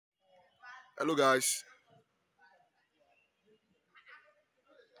Hello guys,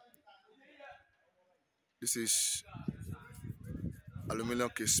 this is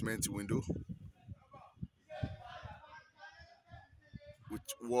aluminum casement window with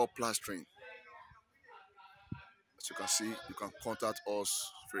wall plastering. As you can see, you can contact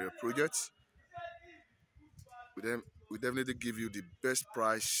us for your project. We, dem- we definitely give you the best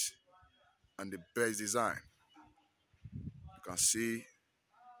price and the best design. You can see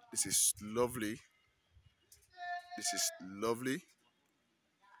this is lovely. This is lovely.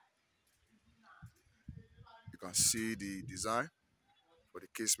 You can see the design for the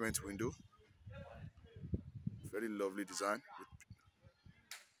casement window. Very lovely design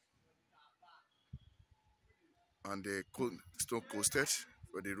and the stone coasted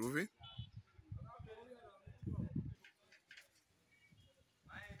for the roofing.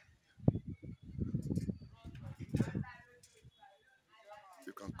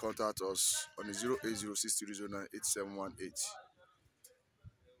 You can contact us on the 08063098718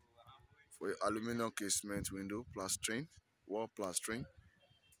 for your aluminum casement window plastering, wall plastering,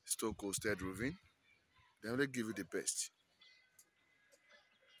 stone coasted roofing. Then they give you the best.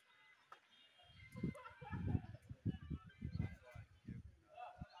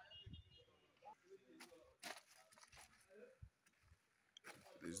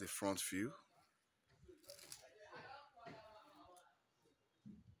 This is the front view.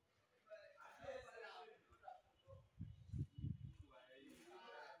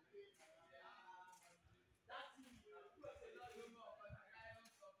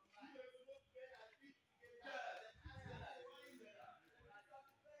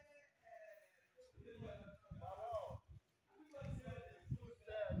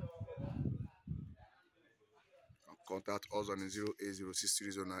 Contact us on the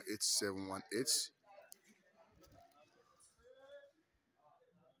 08063098718.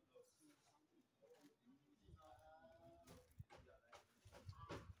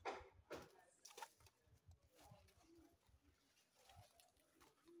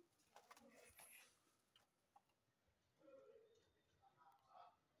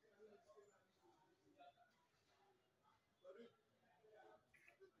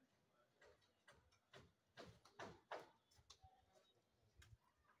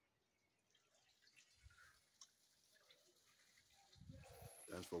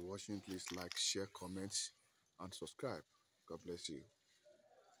 Thanks for watching. Please like, share, comment, and subscribe. God bless you.